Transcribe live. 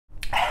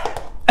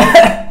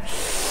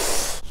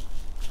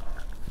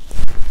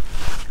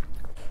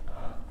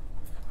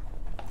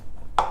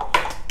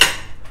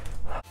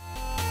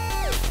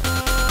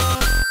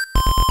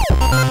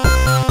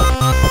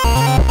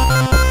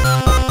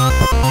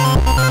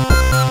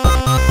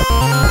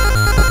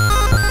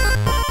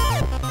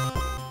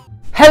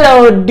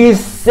Hello,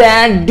 this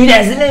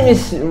name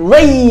is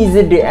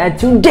RezZaDude, and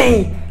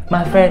today, my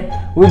friend,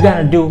 we're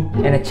gonna do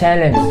a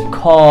challenge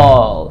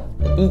called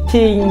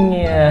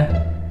eating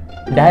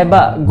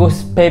Daebak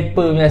ghost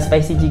pepper punya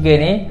spicy chicken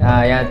ni,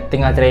 yang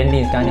tengah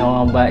trending sekarang ni.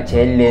 Orang buat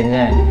challenge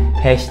kan,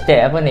 hashtag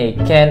apa ni,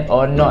 can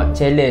or not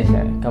challenge.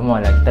 Come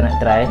on lah, kita nak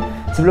try.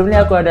 Sebelum ni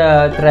aku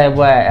ada try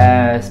buat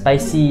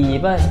spicy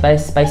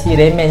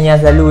ramen yang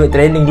selalu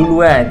trending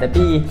dulu kan.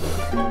 Tapi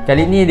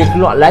kali ni dia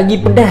keluar lagi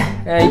pedas,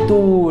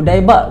 itu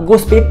Daebak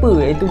ghost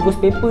pepper. Itu ghost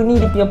pepper ni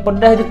dia punya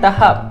pedas dia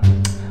tahap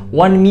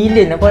 1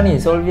 million apa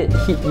ni, Soviet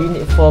heat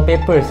unit for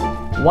peppers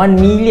 1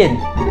 million.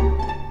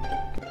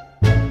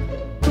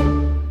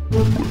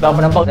 Tak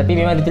apa nampak, tapi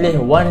memang dia tulis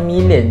 1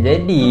 million.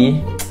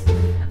 Jadi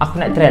aku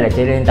nak try lah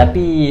challenge,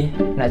 tapi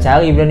nak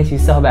cari benda ni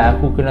susah banget.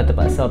 Aku kena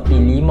terpaksa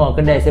pergi 5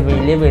 kedai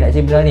 7-Eleven nak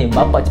cari benda ni.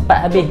 Bapak cepat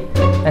habis.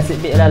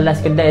 Nasib baik lah last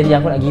kedai je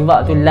aku nak give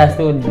up tu, last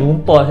tu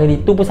lupa sekali.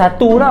 Tu pun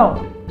satu tau.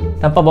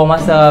 Tanpa buang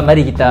masa,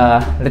 mari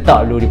kita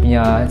letak dulu dia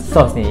punya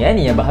sos ni. Yang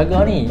ni yang berharga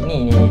ni. Ni.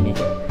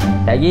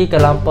 Lagi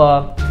kalau hampa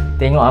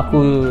tengok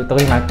aku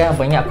terus makan,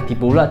 apa ingat aku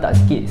tipu pula tak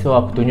sikit. So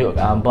aku tunjuk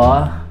kat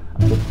hampa.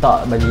 Aku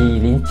tak bagi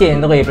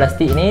lincin terus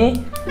plastik ni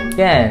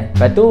kan.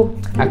 Lepas tu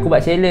aku buat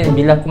challenge,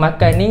 bila aku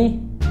makan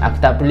ni aku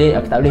tak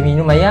boleh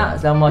minum air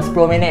selama 10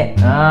 minit.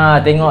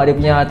 Tengok dia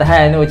punya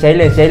tahan tu.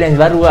 Challenge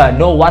baru lah,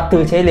 no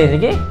water challenge.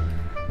 Okay,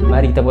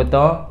 mari kita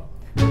potong.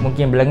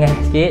 Mungkin belengah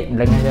sikit,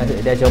 belengah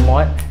dia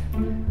comot,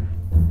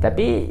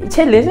 tapi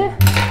challenge lah.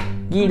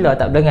 Gila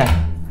tak belengah.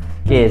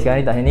 Okay, sekarang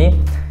ni tak sini.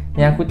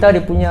 Yang aku tahu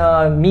dia punya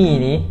mie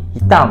ni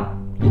hitam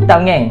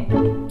geng.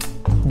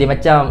 Dia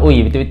macam,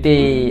 oi,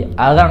 betul-betul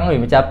arang, oi,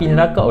 macam api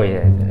neraka, oi.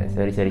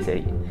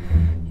 Sorry.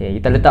 Okay,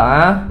 kita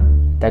letak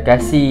kita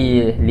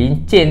kasih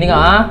lincin tengok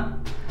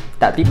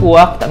Tak tipu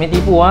aku tak main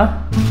tipu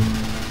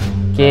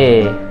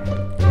Okay.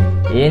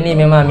 Ini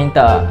memang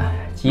minta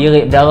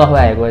cirit berdarah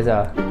baik aku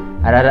rasa.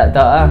 Harap-harap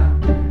tak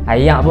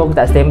Ayak pun aku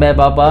tak standby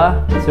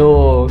apa-apa.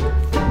 So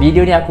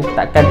video ni aku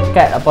takkan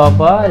cut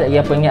apa-apa. Tak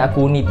kira apa ingat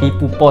aku ni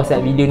tipu post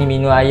video ni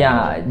minum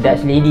ayak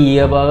Dutch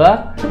lady ke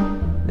apa.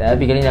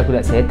 Tapi kali ni aku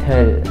dah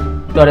settle.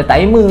 Tu ada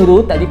timer tu,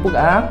 tak tipu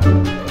kat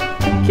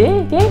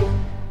Okay.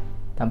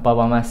 Tanpa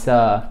buang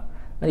masa,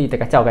 mari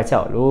kita kacau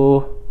dulu.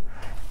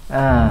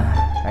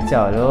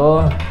 Kacau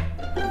dulu.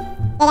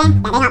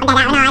 Tak tengok benda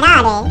mana ada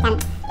dia.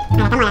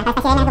 Kamu lah,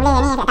 pasal aku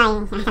boleh ni tak tahu.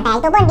 Sampai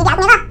itu pun bijak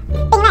aku ni kau.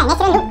 Pink lah,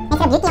 natural beauty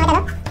macam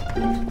tu.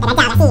 Kita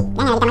kacau lah sikit.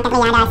 Jangan kita makan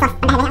yang ada sos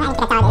pedas banyak kan.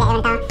 Kita kacau dia orang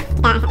tahu.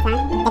 Kita ketuk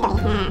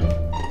ni.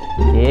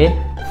 Okay.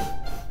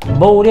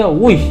 Bau dia,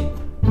 wuih.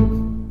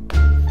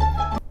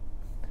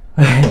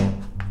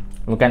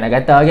 Bukan nak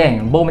kata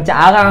geng, bau macam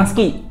arang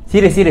sikit.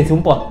 Serius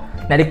sumpah.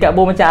 Nak dekat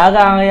bau macam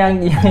arang yang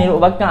duk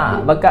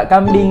bakar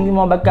kambing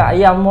semua, bakar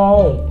ayam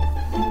mau.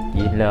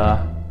 Gila.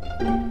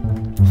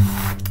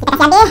 Kita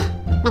kasih habis.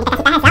 Dan kita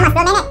kasih tahan selama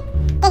 10 minit.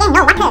 Okay geng,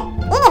 no water.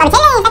 Ini baru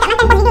challenge. Tak makan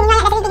pun video minyak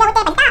nak kasih 3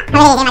 botol tak.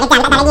 Boleh, dia macam tak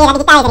lagi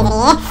kita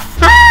tadi.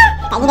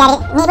 Tak juga ni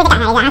pun tak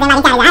ada. Ada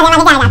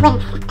macam pun.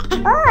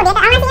 Oh, dia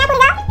tak aman sini aku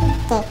dah.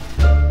 Okey.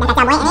 Dah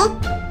kacau banyak ni.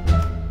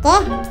 Okey.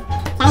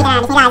 Cari dah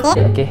bismillah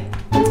okey. Okey.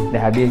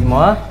 Dah habis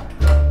semua.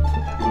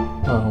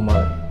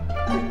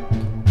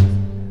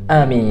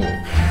 Amin.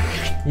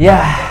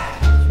 Ya.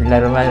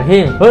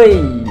 Bismillahirrahmanirrahim. Hoi,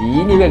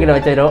 ini bukan kena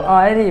baca doa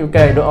ni,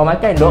 bukan doa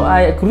makan, doa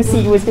ayat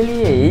kursi pun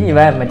sekali. Ini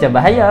macam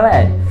bahaya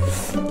kan.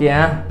 Okey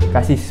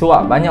kasih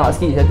suap banyak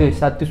sikit,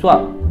 satu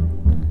suap.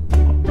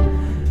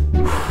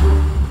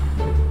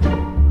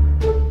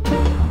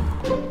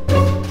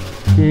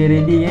 Okay,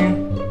 ready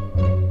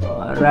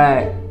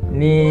Alright.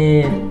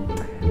 Ni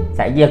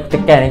sekejap lagi aku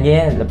tekan lagi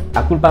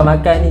Aku lepas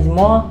makan ni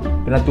semua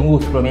kena tunggu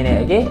 10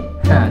 minit, okey?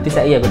 Tu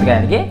sekejap lagi aku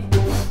tekan, okey?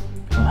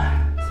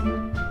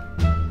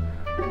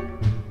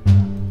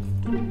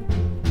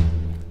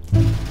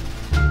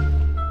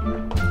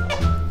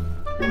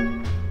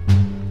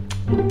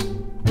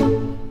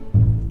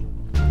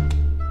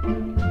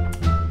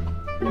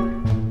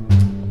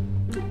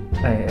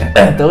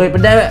 Terus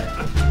pedas.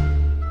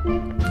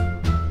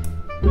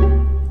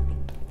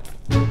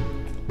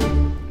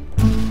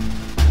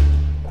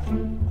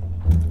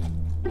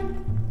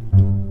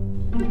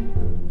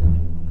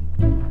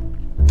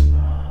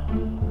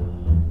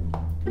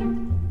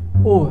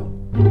 Oh,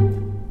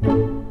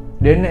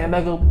 dia naik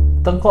bagi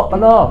tengkok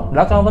kepala,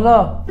 belakang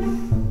kepala.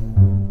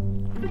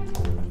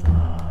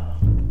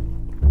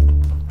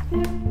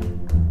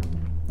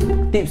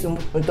 Tips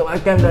untuk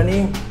makan benda ni.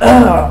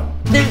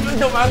 Tips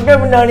untuk makan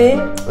benda ni,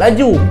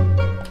 laju.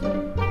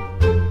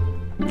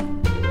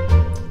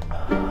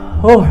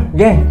 Oh,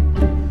 geng.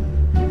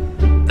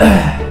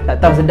 Tak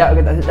tahu sedap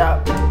ke tak sedap.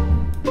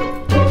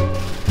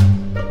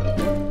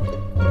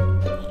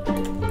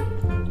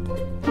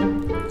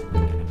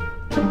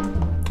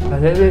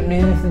 Nasib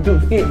ni sejuk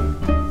sikit.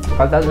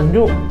 Kalau tak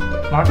sejuk,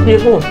 mati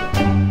aku.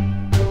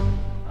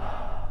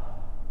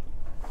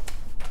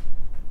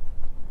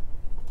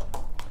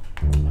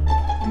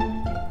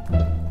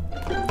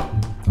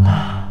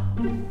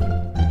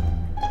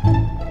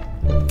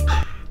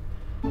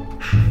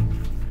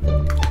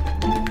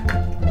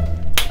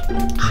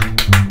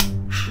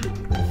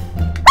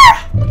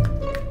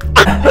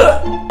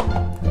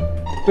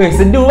 Weh,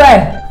 sedu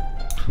kan?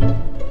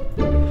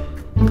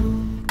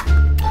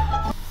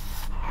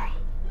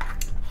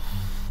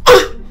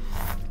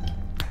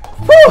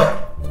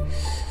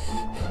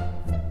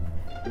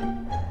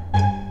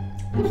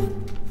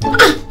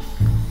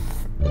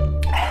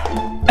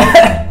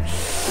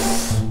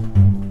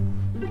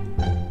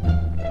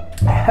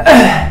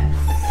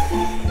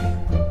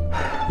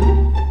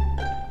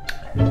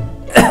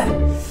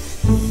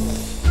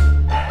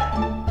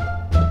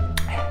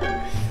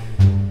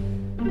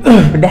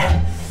 Pedas.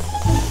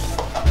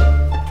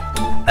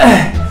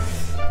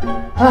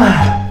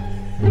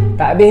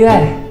 Tak habis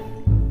kan?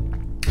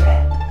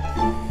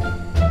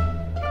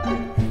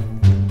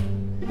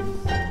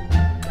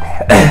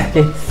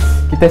 Okay,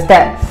 kita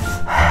start.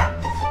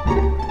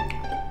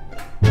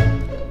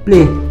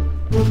 Play.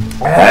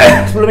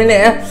 10 minit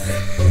ya.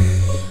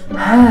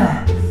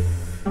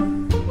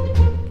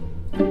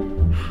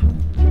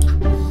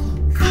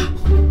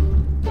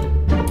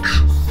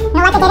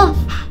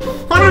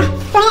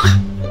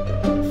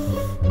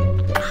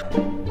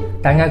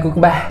 Tangan aku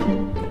kebas.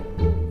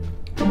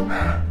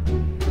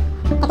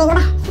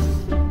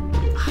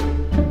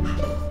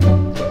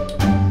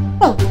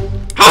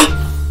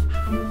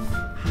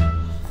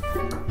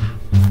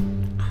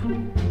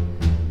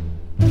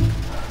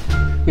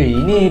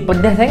 Ini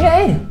pedas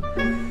sangat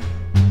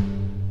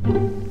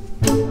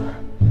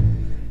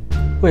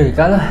Weh,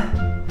 kalah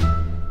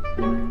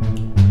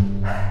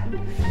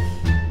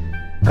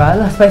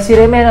spicy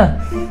ramen lah.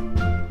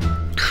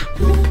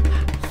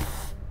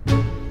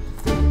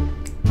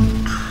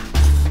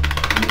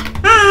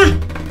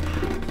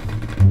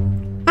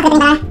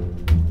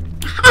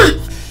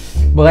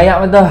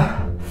 Berayak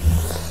mata.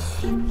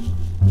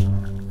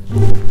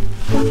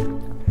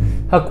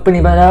 Aku pening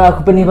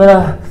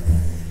badan.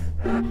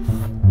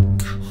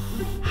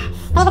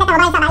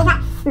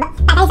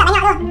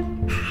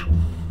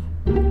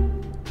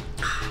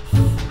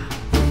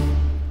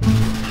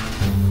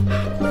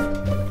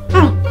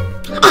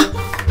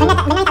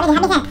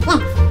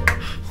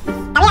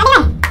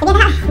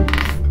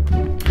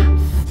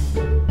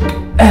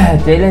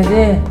 Challenge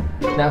ni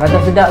nak kata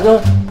sedap tu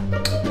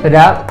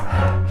sedap.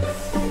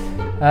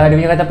 Dia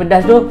punya kata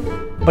pedas tu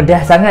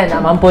pedas sangat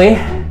nak mampu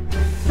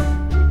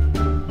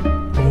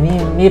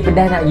Ini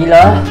pedas nak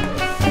gila.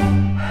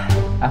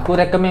 Aku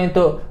recommend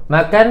untuk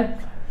makan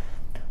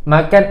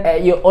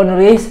at your own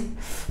risk.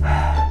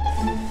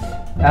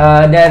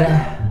 Dan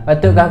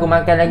patutkah aku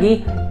makan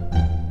lagi?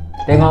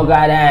 Tengok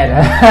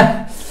keadaan.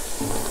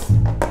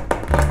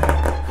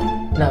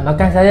 Nak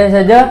makan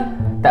saja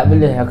tak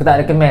boleh, aku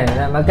tak recommend.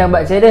 Nak makan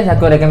buat challenge,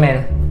 aku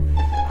recommend.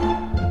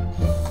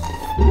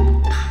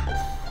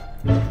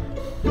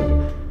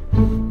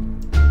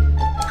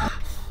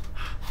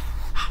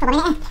 Berapa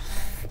minit?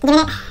 3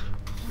 minit.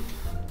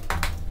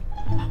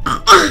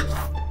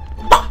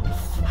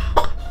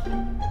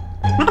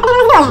 Mata pening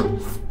masih boleh?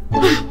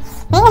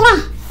 Pening lah.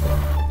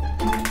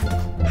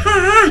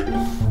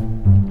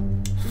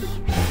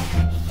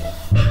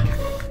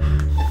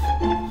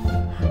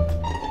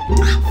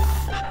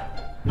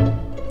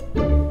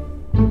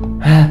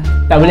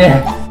 Tak boleh.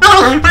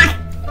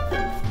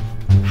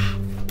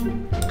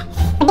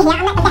 Pedih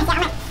ya amat, pedas ya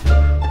amat.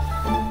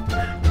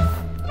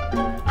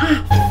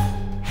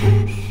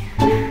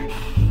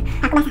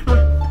 Aku basah.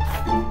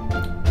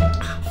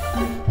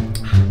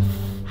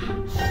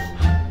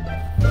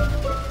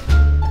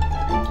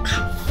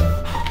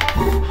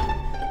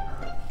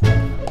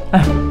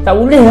 Tak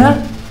boleh lah.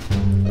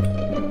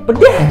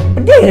 Pedih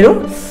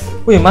tu.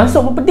 Weh,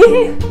 masuk pun pedih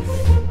ni.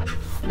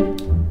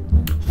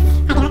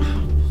 Tapi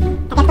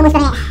aku tunggu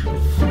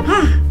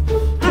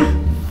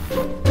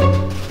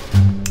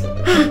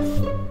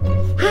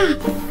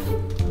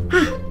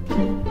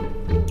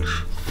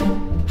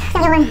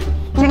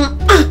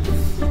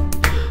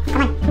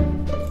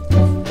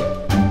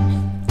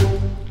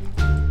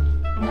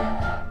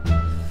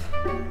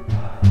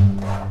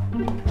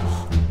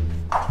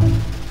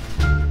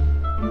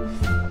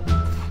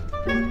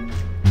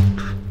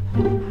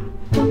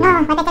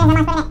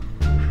sebenarnya.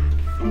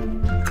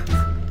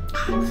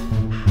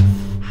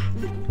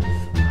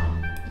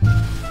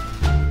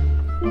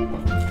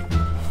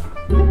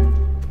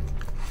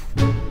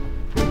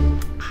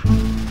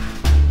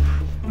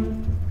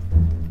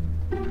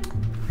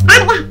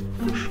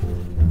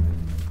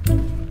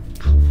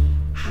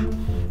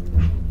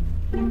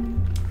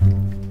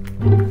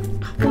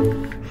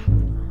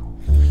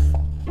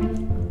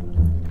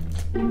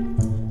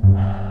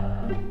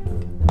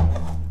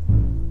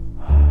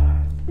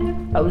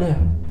 Tak boleh.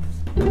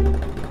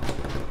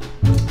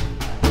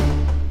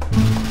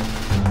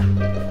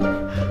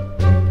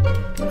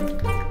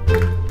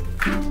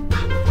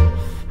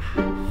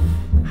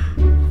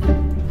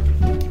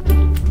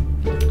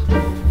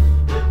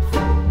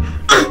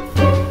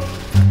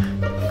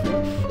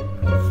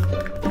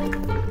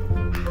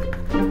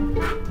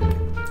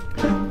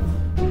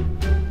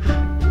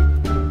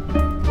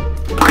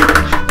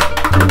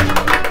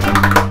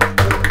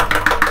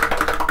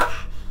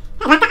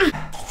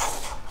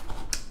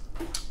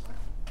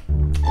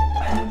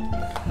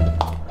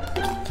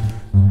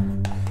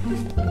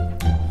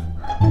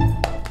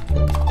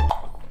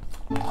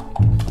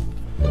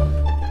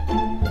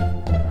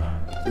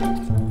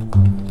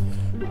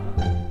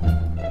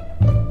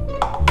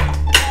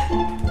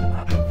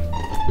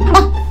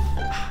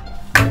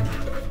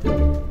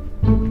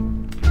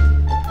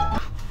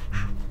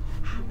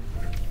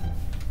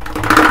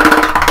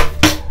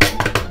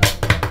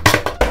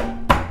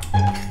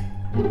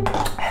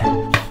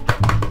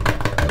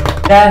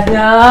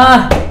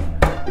 Pedasnya.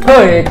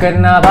 Hoi,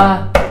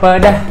 kenapa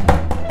pedas?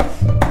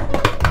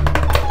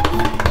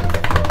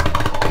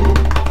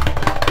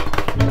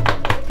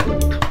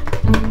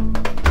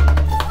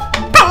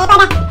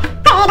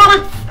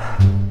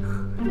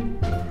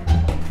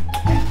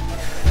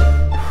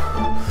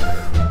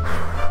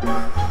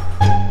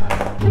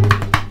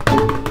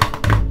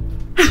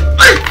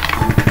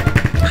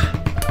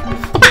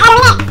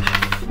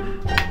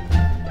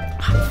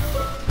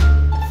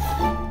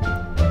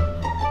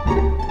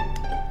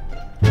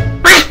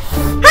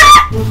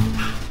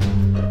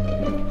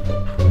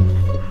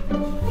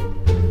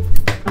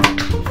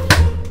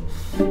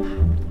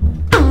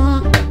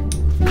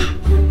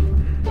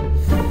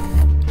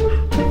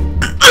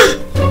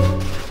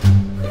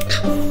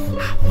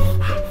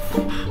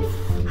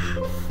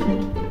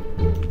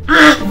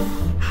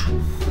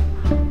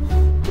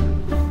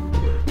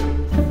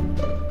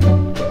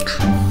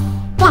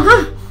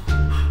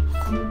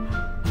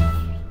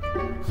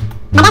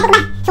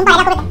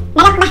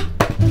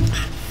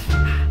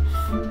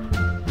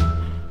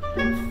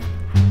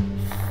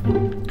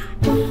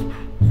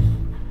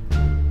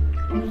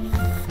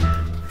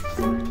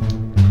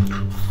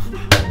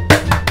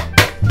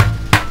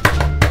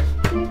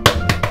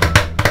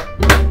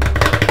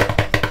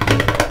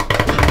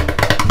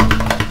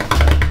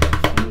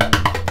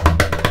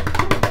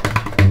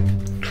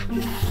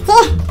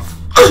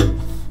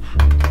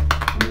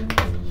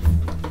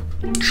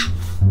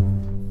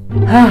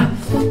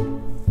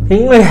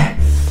 Tiếng mày habis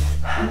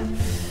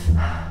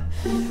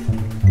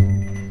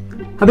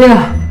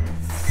lah.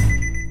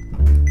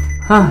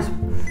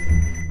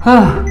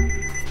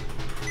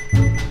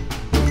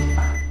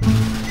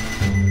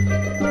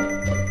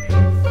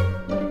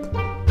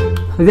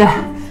 Udah,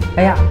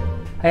 ayo.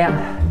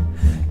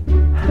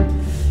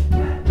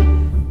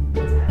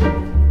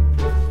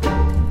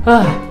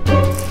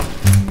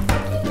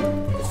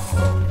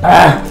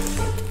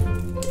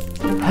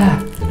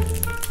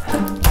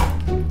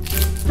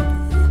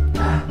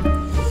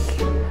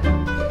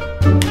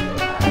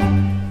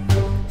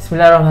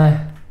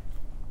 Bismillahirrahmanirrahim.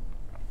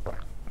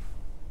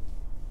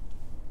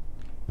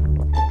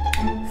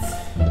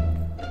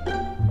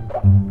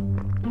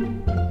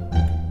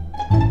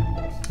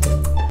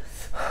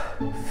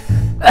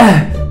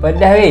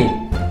 Pedas weh.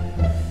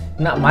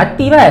 Nak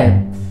mati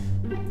kan?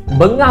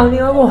 Bengang ni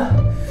aku.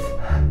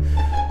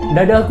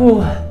 Dada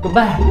aku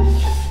kebas.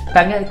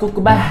 Tangan aku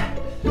kebas.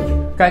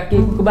 Kaki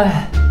aku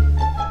kebas.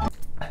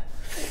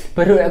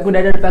 Perut aku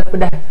dada depan aku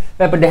pedas.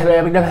 Pedas.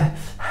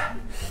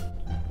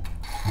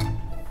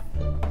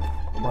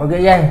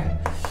 Okay guys,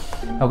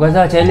 aku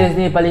rasa challenge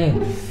ni paling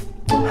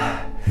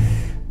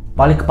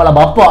kepala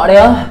bapak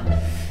dia,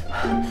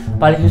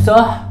 paling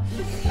susah,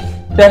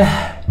 dan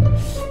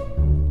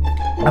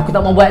aku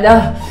tak mau buat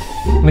dah,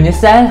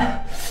 menyesal.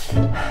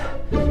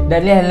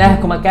 Dan ni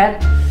lah aku makan,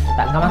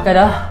 tak akan makan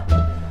dah.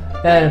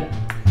 Dan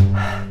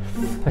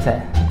pasal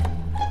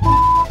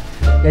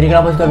jadi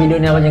kalau apa suka video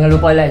ni, jangan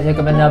lupa like, share,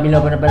 komen dan bila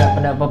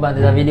pendapat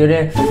tentang video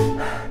ni.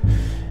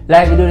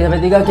 Like video ni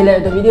sampai 3 like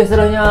untuk video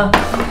seterusnya.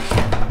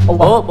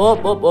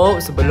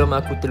 Sebelum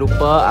aku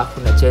terlupa,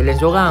 aku nak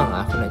challenge orang.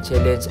 Aku nak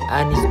challenge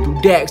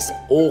RezZaDude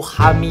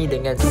Ohami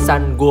dengan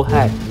San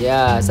Gohan.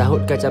 Ya,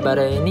 sahutkah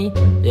cabaran ini?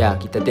 Ya,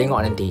 kita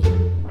tengok nanti.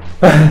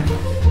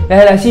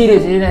 Dah see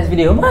you in the next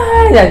video.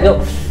 Bye.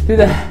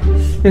 Sudah.